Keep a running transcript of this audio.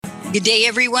Good day,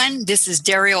 everyone. This is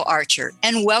Daryl Archer,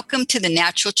 and welcome to the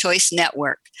Natural Choice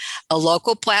Network, a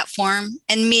local platform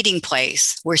and meeting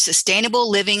place where sustainable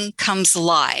living comes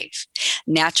alive.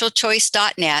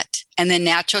 NaturalChoice.net and the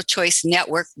Natural Choice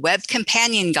Network Web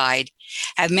Companion Guide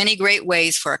have many great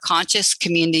ways for a conscious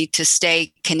community to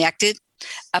stay connected,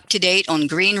 up to date on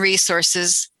green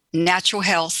resources, natural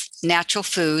health, natural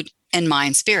food, and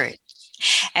mind spirit.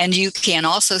 And you can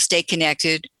also stay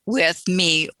connected with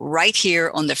me right here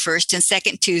on the first and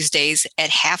second Tuesdays at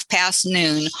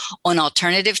noon on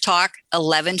Alternative Talk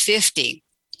 1150.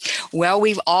 Well,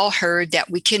 we've all heard that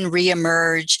we can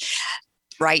re-emerge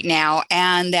right now,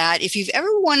 and that if you've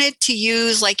ever wanted to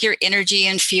use like your energy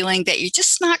and feeling that you're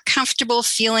just not comfortable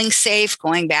feeling safe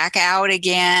going back out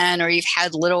again, or you've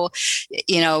had little,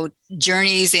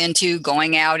 journeys into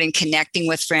going out and connecting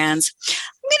with friends,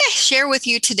 I'm going to share with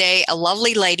you today a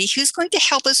lovely lady who's going to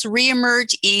help us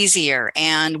re-emerge easier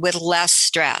and with less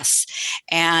stress.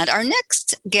 And our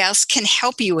next guest can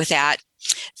help you with that.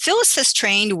 Phyllis has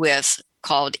trained with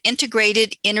called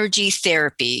Integrated Energy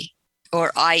Therapy,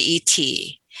 or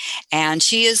IET. And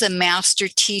she is a master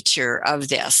teacher of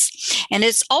this. And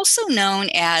it's also known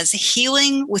as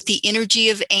healing with the energy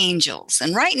of angels.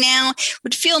 And right now, it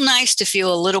would feel nice to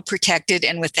feel a little protected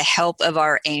and with the help of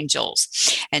our angels.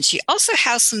 And she also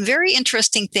has some very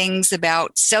interesting things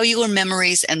about cellular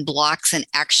memories and blocks and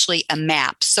actually a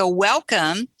map. So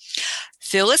welcome,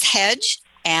 Phyllis Hedge,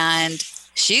 and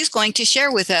she's going to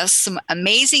share with us some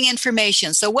amazing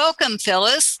information. So welcome,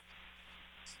 Phyllis.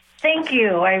 Thank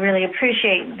you. I really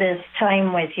appreciate this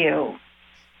time with you.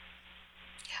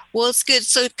 Well, it's good.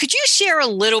 So could you share a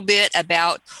little bit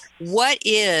about what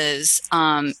is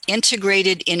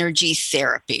integrated energy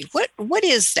therapy? What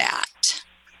is that?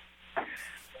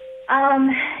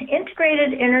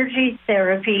 Integrated energy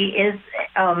therapy is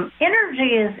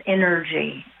energy is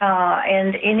energy.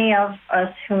 And any of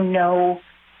us who know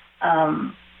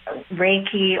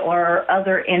Reiki or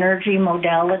other energy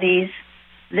modalities,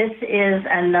 this is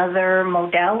another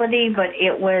modality, but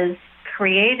it was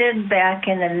created back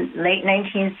in the late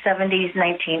 1970s,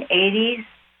 1980s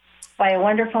by a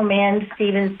wonderful man,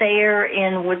 Stephen Thayer,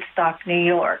 in Woodstock, New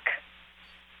York.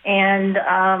 And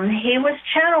he was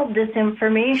channeled this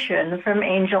information from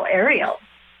Angel Ariel.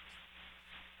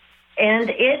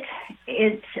 And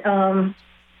it's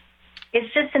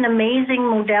just an amazing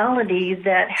modality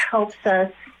that helps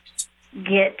us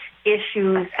get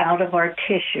issues out of our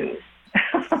tissues.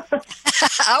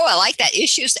 Oh, I like that.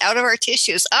 Issues out of our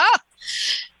tissues. Oh,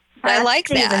 I like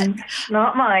Stephen, that.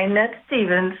 Not mine. That's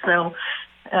Stephen. So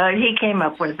he came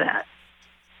up with that.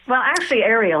 Well, actually,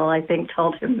 Ariel, I think,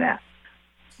 told him that.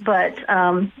 But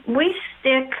we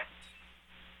stick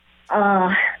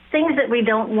things that we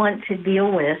don't want to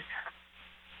deal with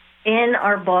in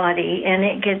our body, and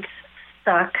it gets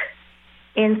stuck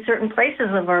in certain places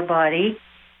of our body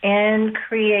and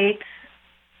creates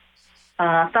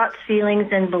thoughts, feelings,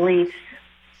 and beliefs.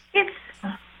 It's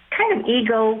kind of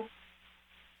ego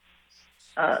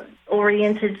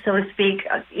oriented, so to speak.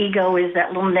 Ego is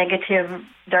that little negative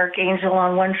dark angel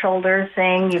on one shoulder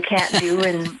saying you can't do,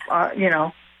 and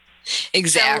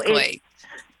Exactly.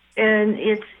 So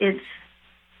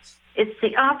it's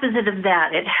the opposite of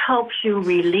that. It helps you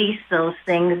release those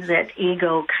things that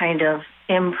ego kind of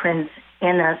imprints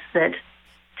in us that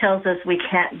tells us we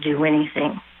can't do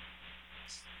anything.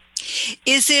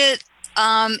 Is it,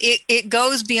 it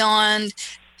goes beyond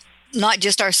not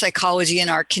just our psychology and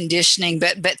our conditioning,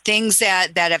 but things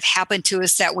that have happened to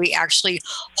us that we actually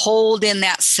hold in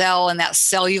that cell, and that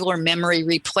cellular memory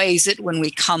replays it when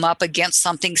we come up against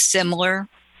something similar?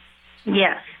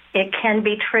 Yes, it can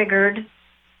be triggered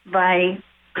by,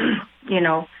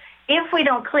 if we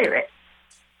don't clear it,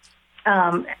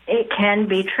 it can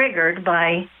be triggered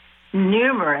by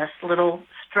numerous little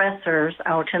stressors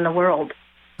out in the world.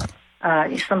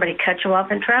 Somebody cut you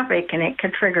off in traffic and it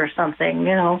could trigger something,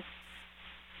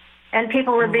 And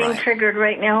people are being triggered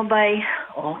right now by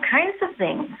all kinds of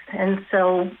things. And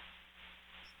so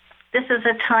this is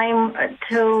a time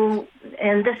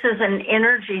and this is an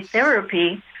energy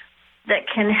therapy that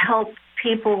can help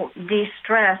people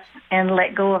de-stress and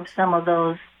let go of some of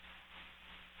those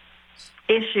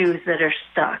issues that are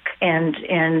stuck and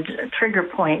trigger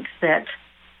points that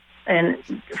and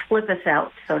flip us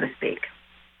out, so to speak.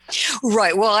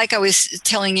 Right. Well, like I was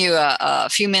telling you a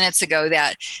few minutes ago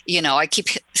that, I keep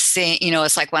saying,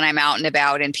 it's like when I'm out and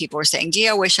about and people are saying, gee,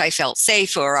 I wish I felt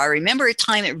safe, or I remember a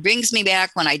time it brings me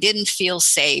back when I didn't feel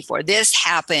safe, or this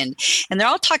happened. And they're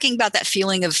all talking about that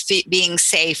feeling of being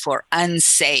safe or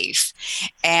unsafe.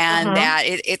 And that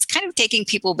it's kind of taking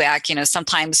people back,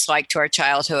 sometimes like to our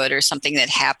childhood or something that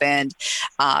happened,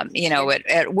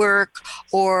 at work,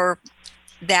 or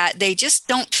that they just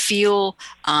don't feel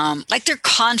like their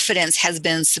confidence has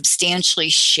been substantially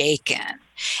shaken.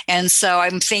 And so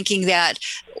I'm thinking that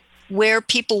where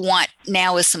people want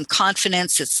now is some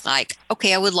confidence. It's like,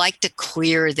 okay, I would like to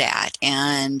clear that.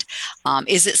 And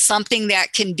is it something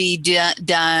that can be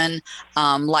done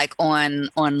like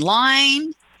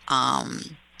online?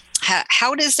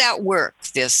 How does that work,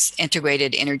 this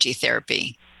integrated energy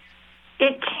therapy?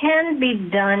 It can be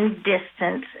done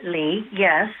distantly,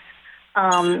 yes.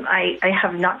 I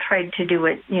have not tried to do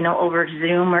it, over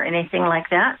Zoom or anything like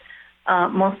that,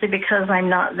 mostly because I'm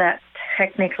not that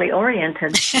technically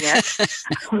oriented yet.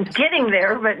 I'm getting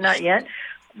there, but not yet.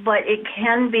 But it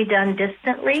can be done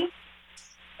distantly,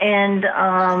 and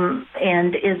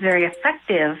is very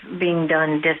effective being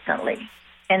done distantly.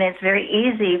 And it's very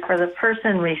easy for the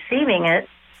person receiving it.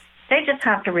 They just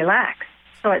have to relax.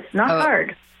 So it's not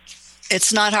hard.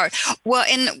 It's not hard. Well,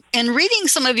 in reading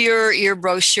some of your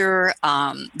brochure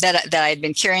that I'd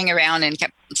been carrying around and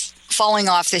kept falling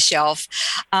off the shelf.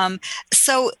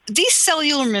 So these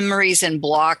cellular memories and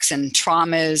blocks and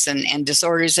traumas and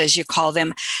disorders, as you call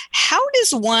them, how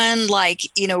does one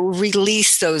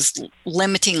release those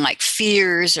limiting like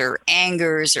fears or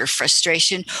angers or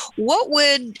frustration? What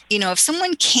would, if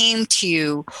someone came to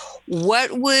you,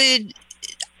 what would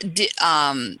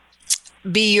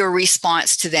be your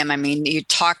response to them? I mean, you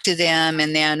talk to them,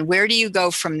 and then where do you go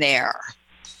from there?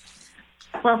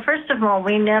 Well, first of all,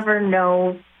 we never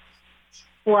know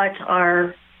what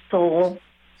our soul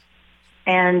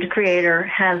and Creator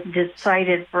has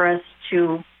decided for us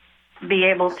to be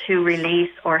able to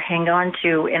release or hang on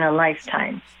to in a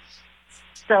lifetime.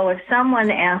 So if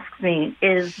someone asks me,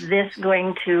 is this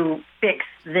going to fix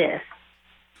this?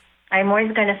 I'm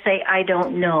always going to say, I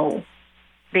don't know,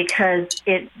 because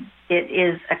it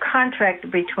is a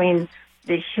contract between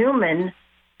the human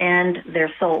and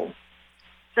their soul.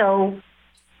 So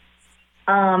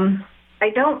I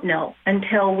don't know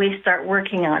until we start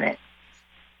working on it.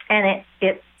 And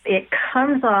it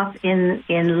comes off in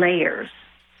layers,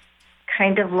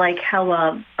 kind of like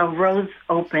how a rose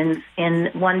opens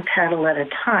in one petal at a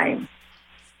time,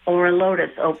 or a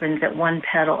lotus opens at one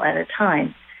petal at a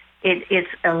time. It's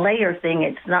a layer thing.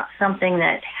 It's not something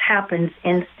that happens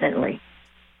instantly.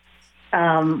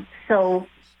 So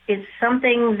it's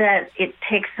something that it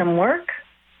takes some work,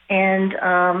 and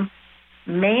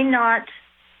may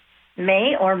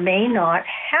or may not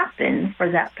happen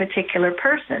for that particular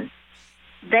person.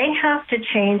 They have to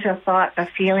change a thought, a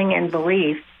feeling, and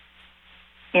belief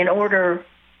in order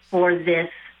for this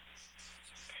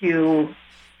to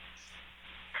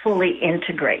fully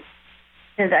integrate.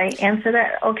 Did I answer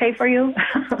that okay for you?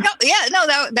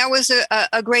 That was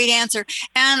a great answer.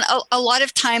 And a lot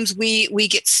of times we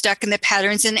get stuck in the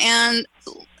patterns, and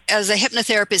as a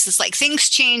hypnotherapist, it's like things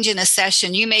change in a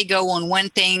session. You may go on one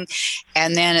thing,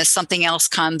 and then as something else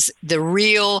comes, the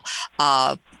real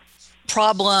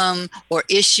problem or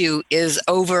issue is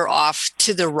over off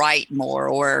to the right more,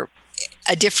 or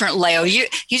a different layer. You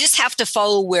just have to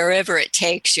follow wherever it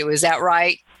takes you. Is that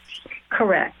right?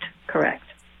 Correct.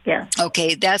 Yeah.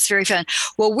 Okay, that's very fun.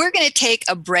 Well, we're going to take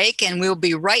a break, and we'll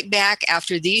be right back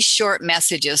after these short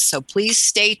messages. So please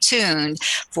stay tuned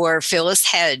for Phyllis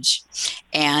Hedge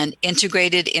and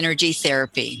Integrated Energy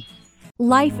Therapy.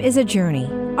 Life is a journey.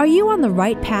 Are you on the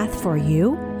right path for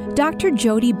you? Dr.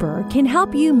 Jody Berg can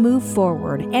help you move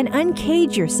forward and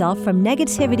uncage yourself from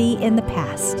negativity in the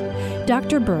past.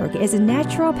 Dr. Berg is a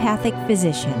naturopathic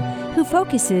physician who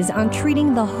focuses on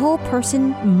treating the whole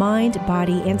person, mind,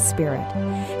 body, and spirit.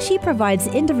 She provides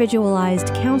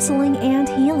individualized counseling and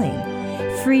healing.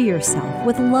 Free yourself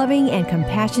with loving and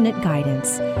compassionate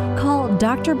guidance. Call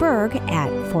Dr. Berg at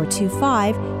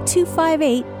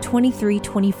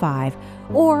 425-258-2325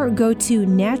 or go to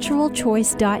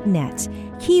naturalchoice.net.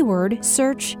 Keyword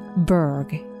search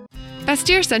Berg.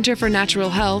 Bastyr Center for Natural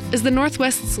Health is the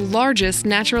Northwest's largest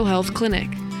natural health clinic.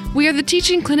 We are the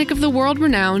teaching clinic of the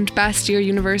world-renowned Bastyr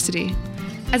University.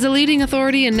 As a leading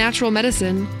authority in natural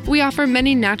medicine, we offer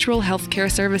many natural health care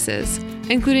services,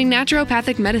 including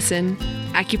naturopathic medicine,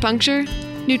 acupuncture,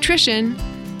 nutrition,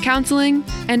 counseling,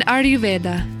 and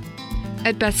Ayurveda.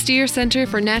 At Bastyr Center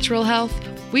for Natural Health,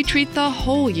 we treat the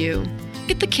whole you.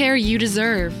 Get the care you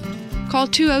deserve. Call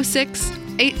 206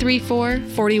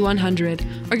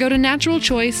 834-4100 or go to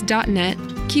naturalchoice.net,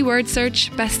 keyword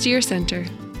search Bastyr Center.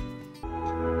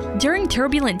 During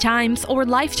turbulent times or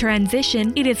life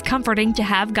transition, it is comforting to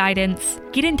have guidance.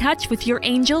 Get in touch with your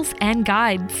angels and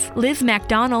guides. Liz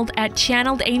MacDonald at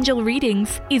Channeled Angel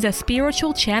Readings is a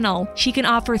spiritual channel. She can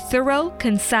offer thorough,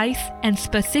 concise, and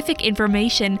specific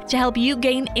information to help you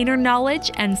gain inner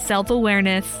knowledge and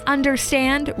self-awareness.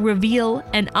 Understand, reveal,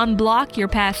 and unblock your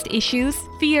past issues,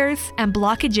 fears, and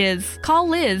blockages. Call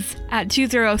Liz at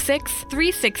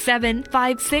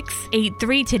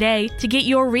 206-367-5683 today to get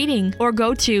your reading, or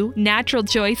go to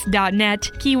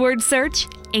naturalchoice.net, keyword search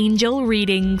Angel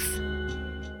Readings.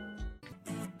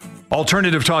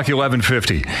 Alternative Talk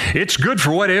 1150. It's good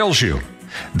for what ails you.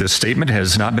 This statement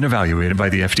has not been evaluated by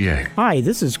the FDA. Hi,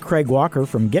 this is Craig Walker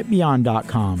from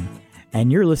GetBeyond.com,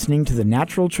 and you're listening to the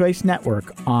Natural Choice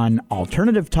Network on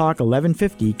Alternative Talk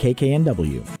 1150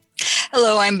 KKNW.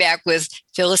 Hello, I'm back with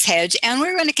Phyllis Hedge, and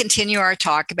we're going to continue our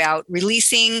talk about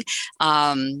releasing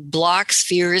blocks,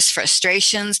 fears,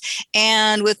 frustrations,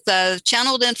 and with the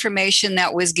channeled information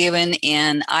that was given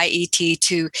in IET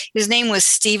to, his name was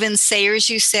Stephen Sayers,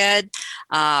 you said?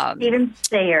 Stephen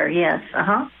Sayer, yes.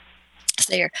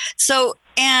 Sayer. So,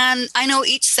 and I know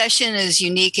each session is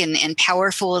unique and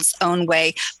powerful in its own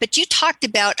way, but you talked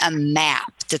about a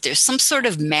map, that there's some sort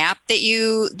of map that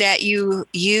you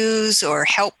use or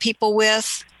help people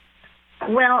with.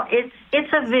 Well,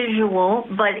 it's a visual,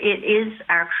 but it is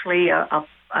actually a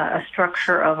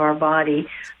structure of our body.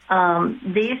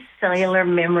 These cellular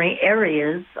memory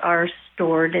areas are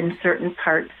stored in certain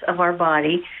parts of our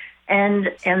body, and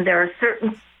there are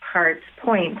certain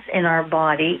points in our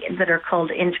body that are called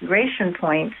integration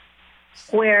points,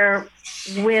 where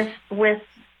with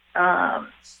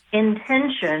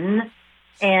intention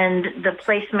and the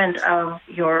placement of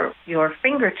your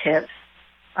fingertips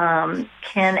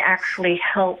can actually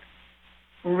help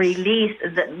release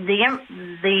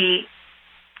the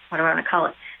what do I want to call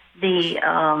it? The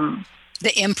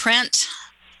imprint.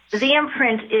 The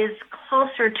imprint is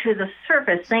closer to the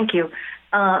surface. Thank you.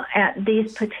 At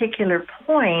these particular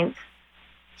points.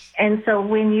 And so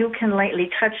when you can lightly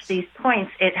touch these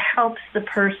points, it helps the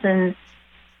person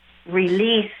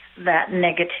release that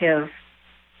negative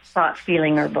thought,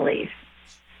 feeling, or belief.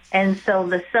 And so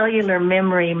the cellular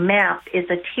memory map is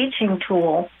a teaching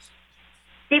tool.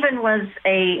 Stephen was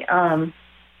a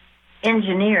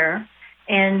engineer,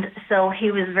 and so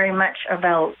he was very much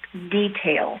about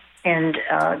detail and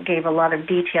gave a lot of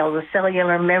detail. The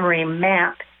cellular memory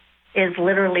map is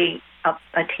literally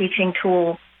a teaching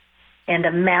tool and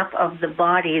a map of the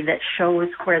body that shows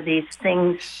where these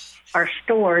things are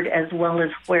stored, as well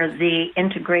as where the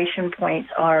integration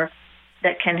points are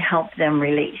that can help them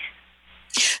release.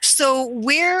 So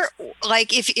where,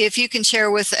 like, if you can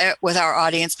share with our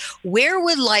audience, where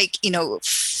would, like,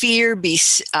 fear be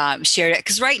shared at?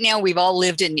 Because right now we've all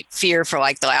lived in fear for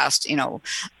like the last,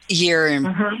 year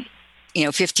and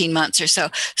 15 months or so.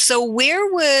 So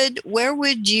where would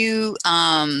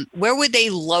they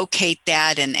locate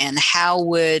that, and how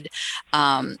would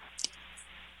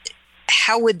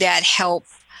that help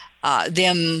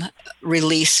them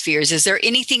release fears? Is there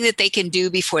anything that they can do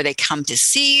before they come to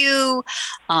see you?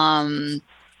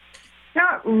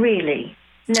 Not really.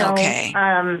 No. Okay.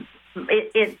 I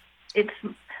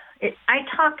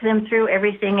talk them through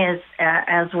everything as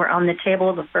we're on the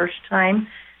table the first time.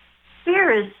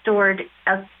 Fear is stored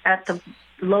at the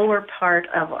lower part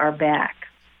of our back.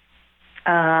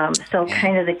 So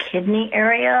kind of the kidney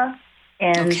area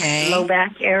and low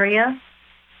back area.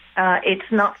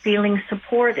 It's not feeling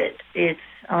supported. It's,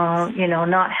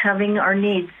 not having our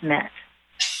needs met.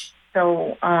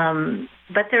 So,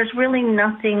 but there's really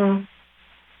nothing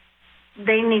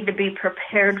they need to be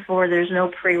prepared for. There's no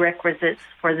prerequisites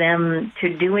for them to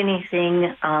do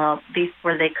anything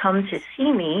before they come to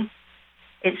see me.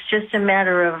 It's just a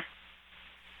matter of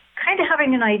kind of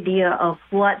having an idea of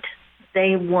what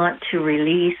they want to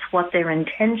release, what their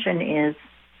intention is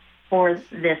for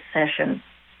this session.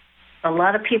 A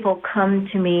lot of people come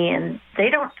to me and they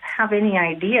don't have any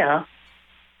idea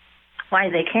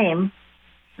why they came.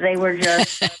 They were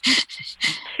just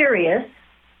curious.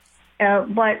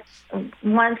 But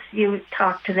once you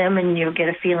talk to them and you get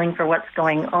a feeling for what's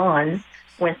going on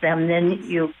with them, then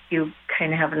you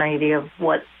kind of have an idea of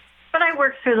what. But I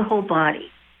work through the whole body.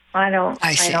 I don't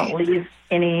leave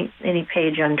any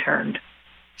page unturned.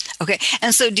 Okay.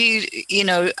 And so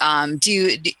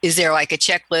is there like a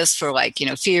checklist for, like,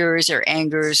 fears or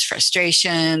angers,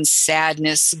 frustrations,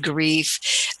 sadness, grief?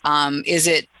 Is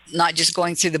it not just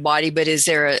going through the body, but is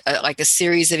there a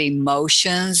series of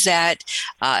emotions that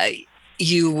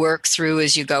you work through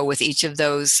as you go with each of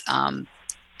those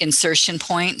insertion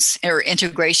points or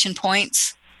integration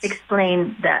points?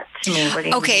 Explain that to me. What do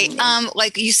you mean?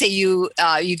 Like you say, you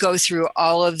go through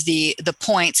all of the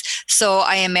points. So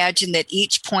I imagine that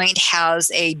each point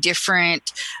has a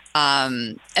different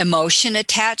emotion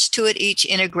attached to it. Each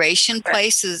integration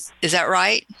place is that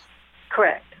right?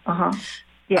 Correct.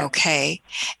 Yeah. Okay.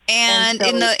 And so,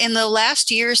 in the last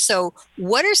year or so,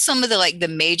 what are some of the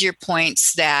major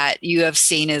points that you have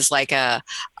seen as like a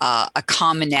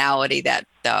commonality that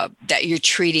you're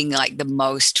treating like the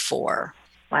most for?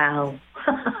 Wow.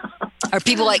 Are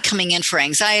people coming in for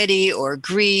anxiety or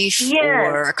grief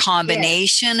or a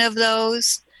combination of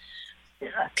those?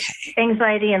 Okay.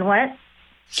 Anxiety and what?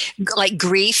 Like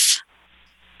grief?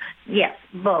 Yes,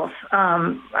 both.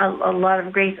 A lot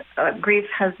of grief. Grief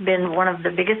has been one of the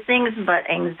biggest things, but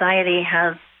anxiety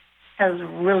has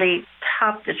really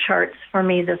topped the charts for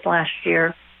me this last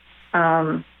year.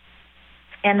 And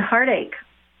heartache.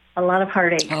 A lot of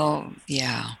heartache. Oh,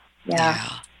 yeah.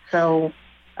 Yeah. So...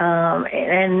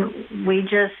 and we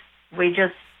just,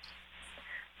 get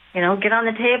on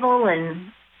the table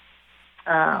and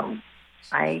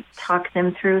I talk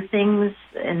them through things,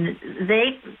 and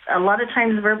a lot of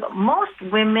times, most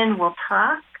women will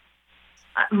talk,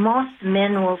 most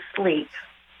men will sleep.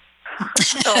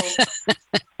 So,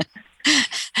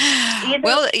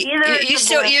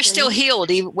 you're still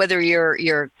healed, whether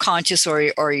you're conscious or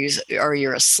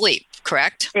you're asleep,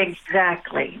 correct?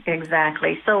 Exactly.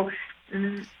 So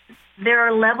there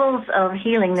are levels of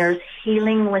healing. There's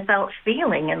healing without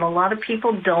feeling, and a lot of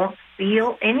people don't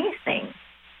feel anything.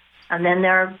 And then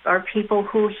there are people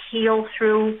who heal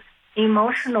through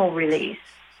emotional release.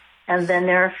 And then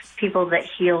there are people that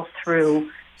heal through,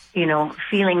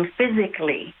 feeling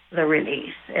physically the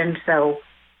release. And so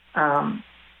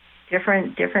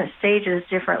different stages,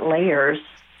 different layers.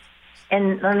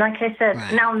 And like I said,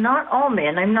 Now, not all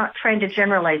men, I'm not trying to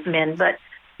generalize men, but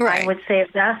I would say a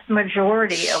vast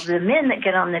majority of the men that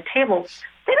get on the table,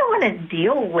 they don't want to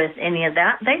deal with any of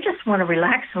that. They just want to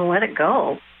relax and let it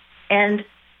go. And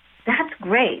that's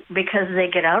great because they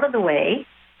get out of the way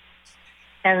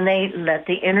and they let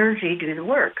the energy do the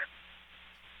work.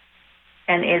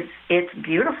 And it's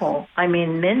beautiful. I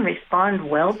mean, men respond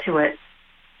well to it.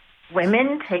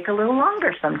 Women take a little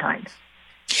longer sometimes.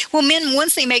 Well, men,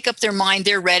 once they make up their mind,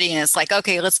 they're ready. And it's like,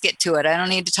 okay, let's get to it. I don't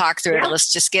need to talk through it.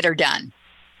 Let's just get her done.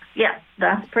 Yeah,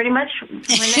 that's pretty much when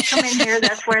they come in here,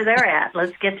 that's where they're at.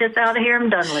 Let's get this out of here. I'm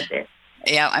done with it.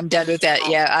 Yeah, I'm done with that.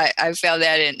 Yeah, I found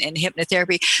that in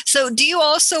hypnotherapy. So do you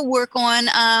also work on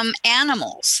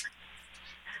animals?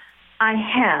 I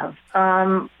have.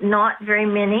 Not very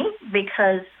many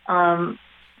because, but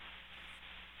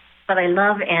I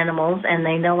love animals and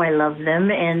they know I love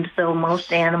them. And so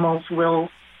most animals will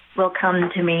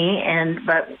come to me,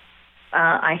 but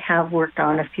I have worked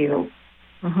on a few.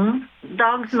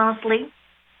 Dogs mostly.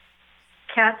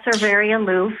 Cats are very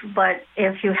aloof, but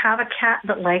if you have a cat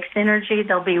that likes energy,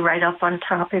 they'll be right up on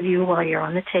top of you while you're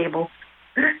on the table.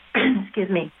 Excuse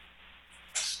me.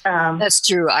 That's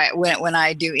true. When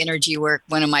I do energy work,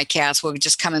 one of my cats will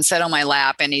just come and sit on my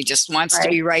lap, and he just wants to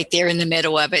be right there in the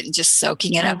middle of it and just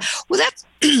soaking it up. Well,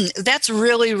 that's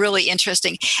really, really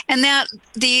interesting. And that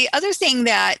the other thing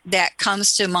that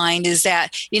comes to mind is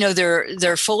that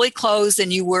they're fully clothed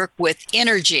and you work with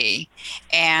energy,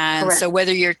 and so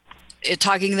whether you're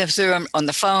talking them through on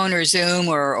the phone or Zoom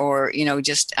or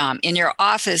just in your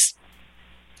office,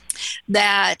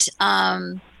 that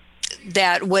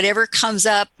whatever comes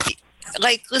up,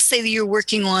 like let's say that you're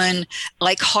working on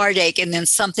like heartache and then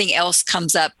something else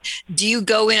comes up, do you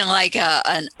go in like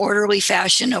an orderly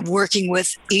fashion of working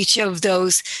with each of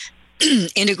those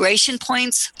integration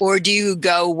points, or do you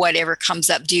go whatever comes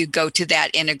up, do you go to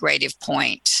that integrative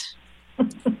point?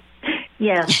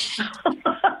 Yes.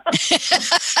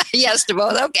 Yes to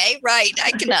both. Okay, right.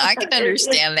 I can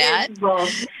understand that.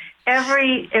 Both.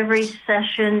 Every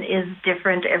session is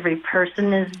different. Every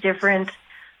person is different.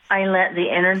 I let the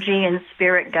energy and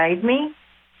spirit guide me.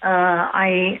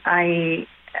 I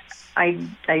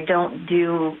don't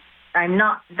do. I'm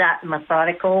not that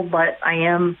methodical, but I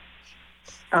am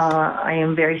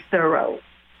very thorough.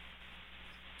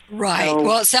 Right. So,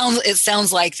 well, it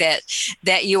sounds like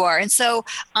that you are. And so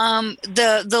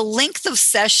the length of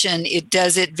session,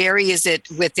 does it vary? Is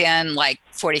it within like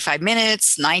 45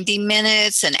 minutes, 90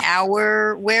 minutes, an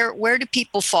hour? Where do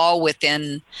people fall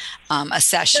within a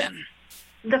session?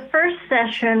 The first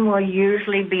session will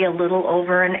usually be a little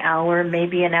over an hour,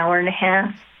 maybe an hour and a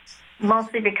half,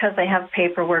 mostly because I have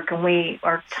paperwork and we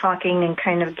are talking and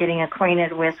kind of getting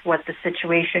acquainted with what the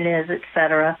situation is, et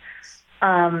cetera.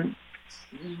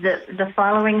 The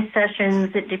following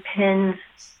sessions, it depends.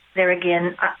 There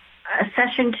again, a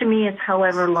session to me is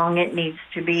however long it needs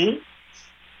to be.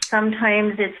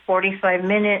 Sometimes it's 45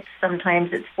 minutes,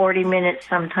 sometimes it's 40 minutes,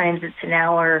 sometimes it's an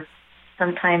hour,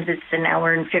 sometimes it's an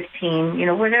hour and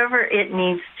 15. Whatever it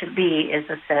needs to be is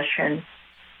a session.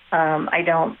 I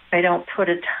don't put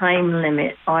a time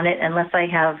limit on it unless I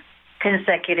have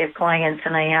consecutive clients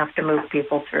and I have to move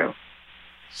people through.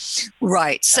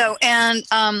 Right. So, and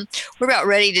we're about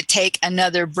ready to take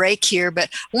another break here, but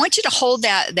I want you to hold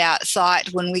that thought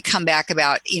when we come back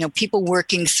about, people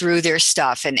working through their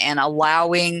stuff and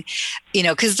allowing,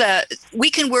 because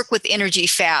we can work with energy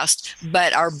fast,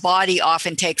 but our body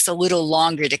often takes a little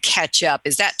longer to catch up.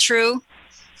 Is that true?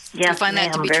 Yes, Do you find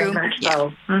that to be very true? Much Yeah.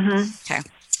 So. Mm-hmm. Okay.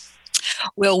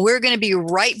 Well, we're going to be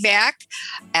right back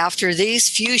after these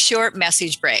few short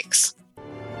message breaks.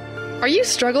 Are you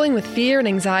struggling with fear and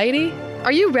anxiety?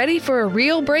 Are you ready for a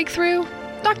real breakthrough?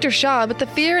 Dr. Schaub at the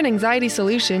Fear and Anxiety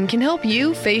Solution can help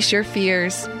you face your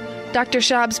fears. Dr.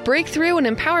 Schaub's Breakthrough and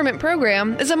Empowerment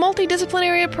Program is a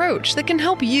multidisciplinary approach that can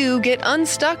help you get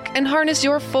unstuck and harness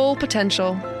your full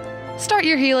potential. Start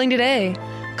your healing today.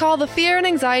 Call the Fear and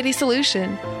Anxiety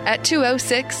Solution at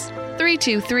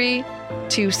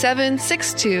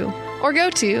 206-323-2762 or go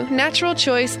to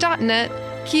naturalchoice.net,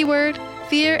 keyword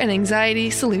Fear and Anxiety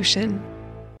Solution.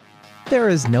 There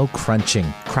is no crunching,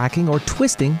 cracking, or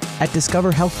twisting at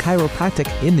Discover Health Chiropractic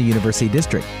in the University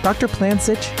District. Dr.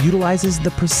 Plansich utilizes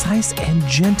the precise and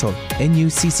gentle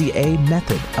NUCCA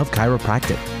method of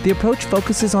chiropractic. The approach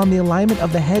focuses on the alignment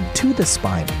of the head to the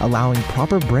spine, allowing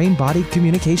proper brain-body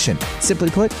communication. Simply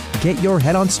put, get your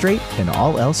head on straight and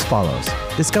all else follows.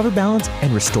 Discover balance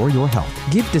and restore your health.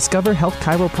 Give Discover Health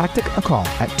Chiropractic a call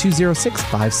at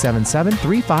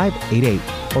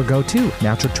 206-577-3588 or go to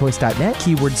naturalchoice.net,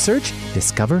 keyword search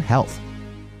Discover Health.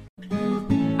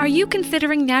 Are you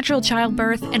considering natural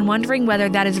childbirth and wondering whether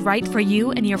that is right for you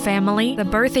and your family? The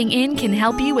Birthing Inn can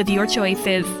help you with your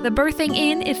choices. The Birthing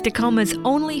Inn is Tacoma's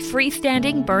only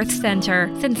freestanding birth center.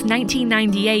 Since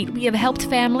 1998, we have helped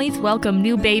families welcome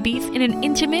new babies in an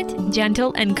intimate,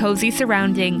 gentle, and cozy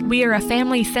surrounding. We are a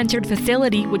family-centered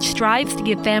facility which strives to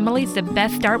give families the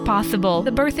best start possible. The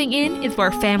Birthing Inn is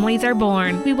where families are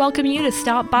born. We welcome you to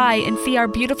stop by and see our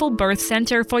beautiful birth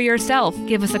center for yourself.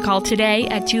 Give us a call today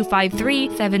at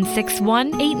 253-761-8939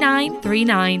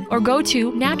 or go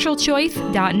to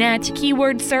naturalchoice.net,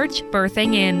 keyword search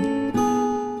Birthing Inn.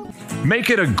 Make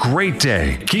it a great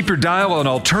day. Keep your dial on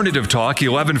Alternative Talk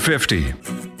 1150.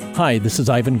 Hi, this is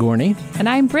Ivan Gorney. And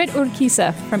I'm Britt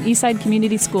Urquiza from Eastside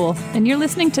Community School, and you're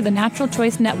listening to the Natural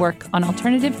Choice Network on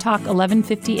Alternative Talk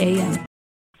 1150 AM.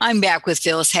 I'm back with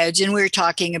Phyllis Hedge, and we're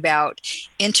talking about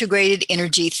integrated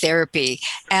energy therapy.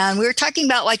 And we were talking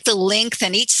about like the length,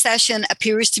 and each session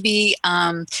appears to be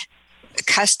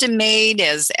custom made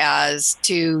as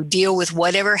to deal with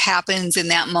whatever happens in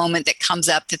that moment that comes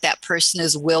up that person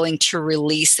is willing to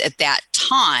release at that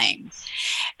time.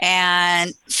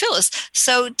 And Phyllis,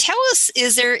 so tell us,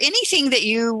 is there anything that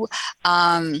you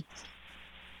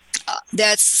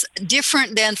that's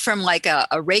different than from like a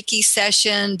Reiki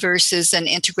session versus an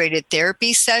integrated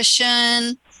therapy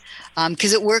session?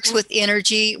 Because it works with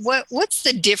energy. What's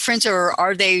the difference, or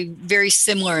are they very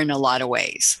similar in a lot of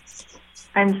ways?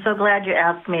 I'm so glad you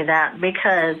asked me that,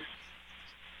 because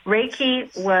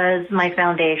Reiki was my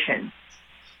foundation.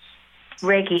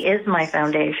 Reiki is my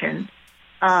foundation.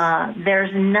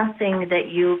 There's nothing that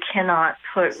you cannot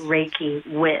put Reiki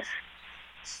with.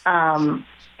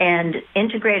 And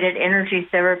integrated energy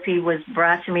therapy was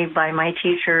brought to me by my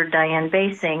teacher, Diane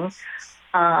Basing,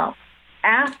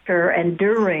 after and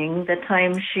during the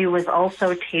time she was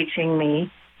also teaching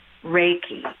me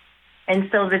Reiki. And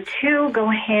so the two go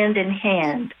hand in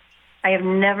hand. I have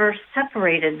never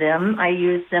separated them. I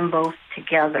use them both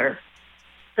together.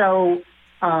 So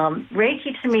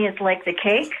Reiki to me is like the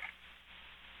cake,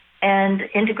 and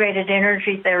integrated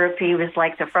energy therapy was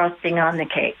like the frosting on the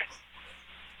cake.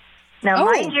 Now,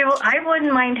 mind you, I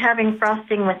wouldn't mind having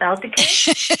frosting without the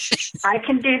cake. I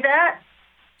can do that.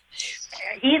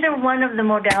 Either one of the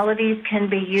modalities can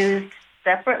be used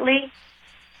separately,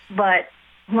 but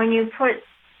when you put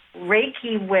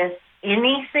Reiki with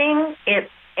anything, it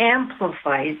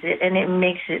amplifies it and it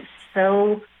makes it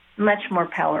so much more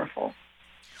powerful.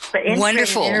 But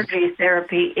integrated energy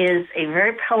therapy is a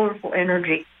very powerful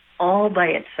energy all by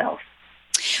itself.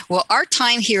 Well, our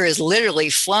time here is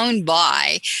literally flown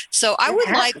by. So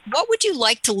what would you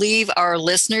like to leave our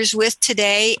listeners with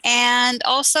today? And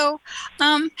also,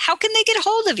 how can they get a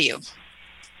hold of you?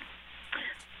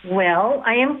 Well,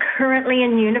 I am currently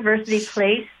in University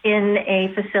Place in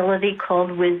a facility called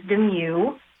Wisdom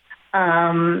U.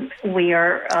 We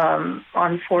are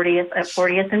on 40th at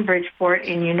 40th and Bridgeport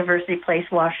in University Place,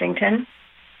 Washington.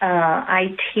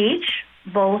 I teach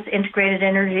both integrated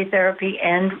energy therapy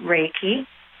and Reiki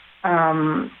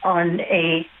on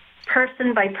a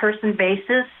person-by-person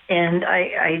basis, and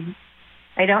I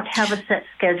don't have a set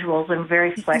schedule. I'm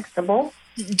very flexible.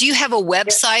 Do you have a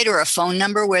website or a phone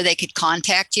number where they could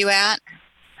contact you at?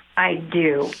 I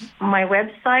do. My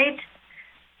website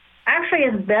actually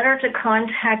is better to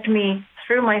contact me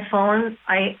through my phone.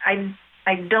 I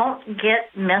don't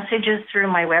get messages through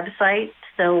my website,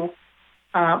 so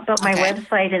but my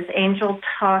website is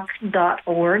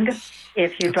angeltalk.org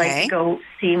if you'd like to go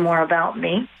see more about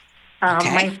me.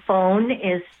 My phone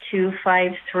is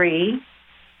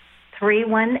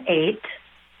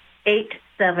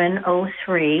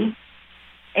 253-318-8703,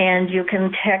 and you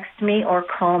can text me or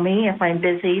call me if I'm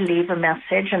busy. Leave a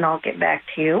message, and I'll get back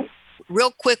to you.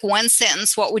 Real quick, one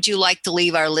sentence, what would you like to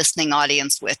leave our listening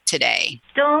audience with today?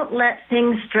 Don't let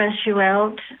things stress you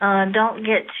out. Don't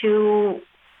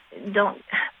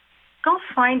go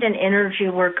find an energy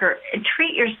worker.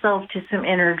 Treat yourself to some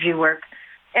energy work.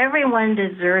 Everyone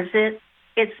deserves it.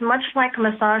 It's much like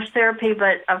massage therapy,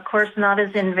 but of course not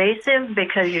as invasive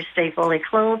because you stay fully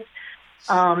clothed.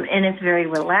 And it's very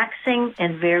relaxing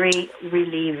and very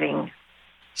relieving.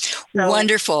 So,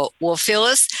 wonderful. Well,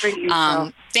 Phyllis,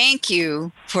 thank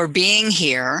you for being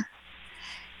here.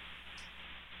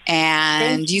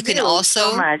 And you can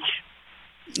also... so much.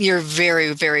 You're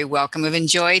very, very welcome. I've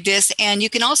enjoyed this. And you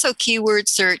can also keyword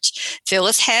search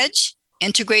Phyllis Hedge,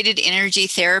 Integrated Energy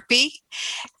Therapy.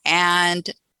 And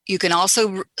you can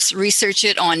also research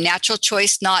it on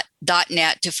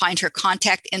naturalchoice.net to find her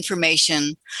contact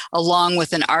information along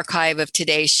with an archive of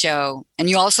today's show. And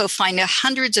you also find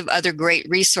hundreds of other great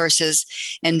resources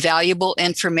and valuable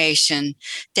information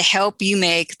to help you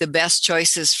make the best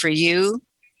choices for you,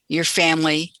 your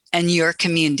family, and your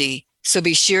community. So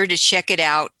be sure to check it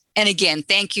out. And again,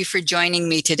 thank you for joining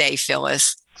me today,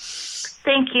 Phyllis.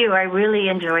 Thank you. I really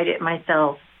enjoyed it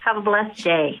myself. Have a blessed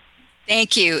day.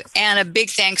 Thank you. And a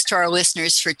big thanks to our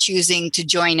listeners for choosing to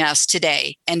join us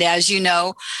today. And as you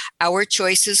know, our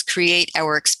choices create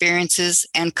our experiences,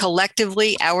 and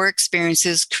collectively, our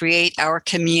experiences create our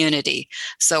community.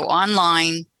 So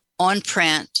online, on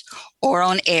print, or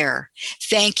on air,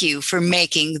 thank you for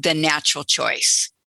making the natural choice.